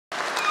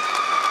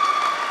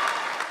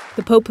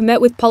The Pope met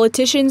with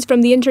politicians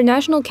from the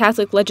International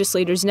Catholic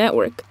Legislators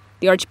Network.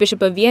 The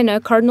Archbishop of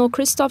Vienna, Cardinal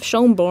Christoph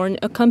Schönborn,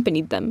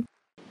 accompanied them.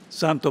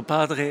 Santo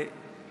Padre,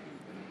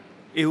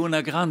 è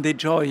una grande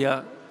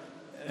gioia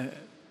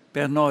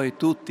per noi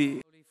tutti.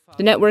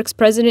 The network's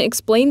president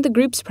explained the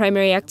group's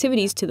primary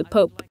activities to the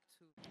Pope.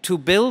 To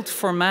build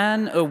for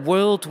man a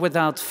world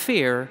without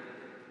fear,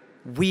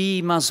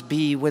 we must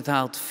be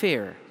without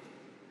fear.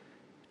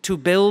 To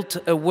build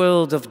a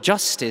world of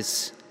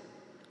justice,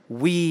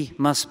 we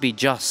must be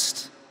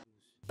just.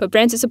 Pope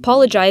Francis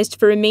apologized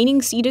for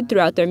remaining seated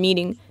throughout their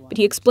meeting, but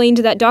he explained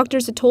that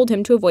doctors had told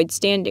him to avoid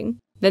standing.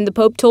 Then the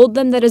Pope told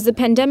them that as the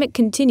pandemic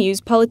continues,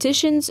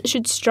 politicians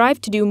should strive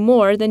to do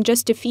more than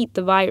just defeat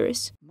the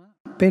virus.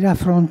 Per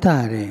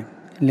affrontare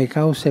le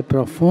cause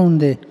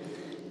profonde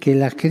che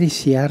la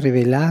crisi ha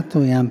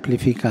rivelato e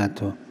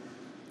amplificato,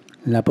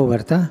 la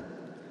povertà,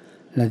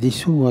 la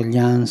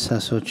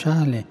disuguaglianza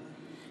sociale,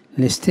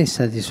 la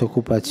stessa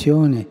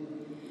disoccupazione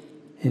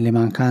e le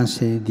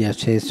mancanze di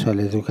accesso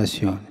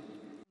all'educazione.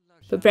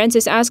 Pope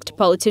Francis asked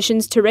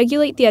politicians to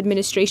regulate the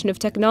administration of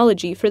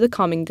technology for the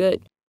common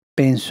good.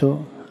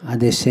 Penso,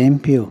 ad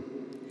esempio,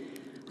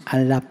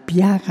 alla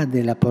piaga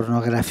della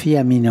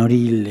pornografia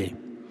minorile,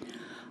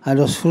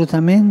 allo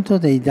sfruttamento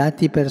dei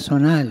dati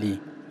personali,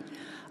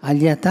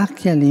 agli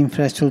attacchi alle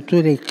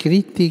infrastrutture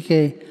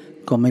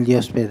critiche come gli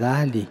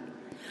ospedali,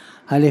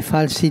 alle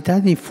falsità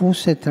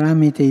diffuse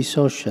tramite i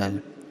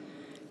social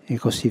e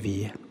così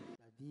via.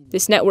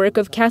 This network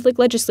of Catholic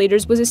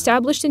legislators was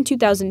established in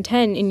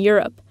 2010 in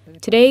Europe.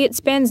 Today, it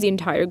spans the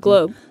entire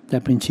globe.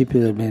 Dal principio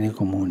del bene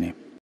comune.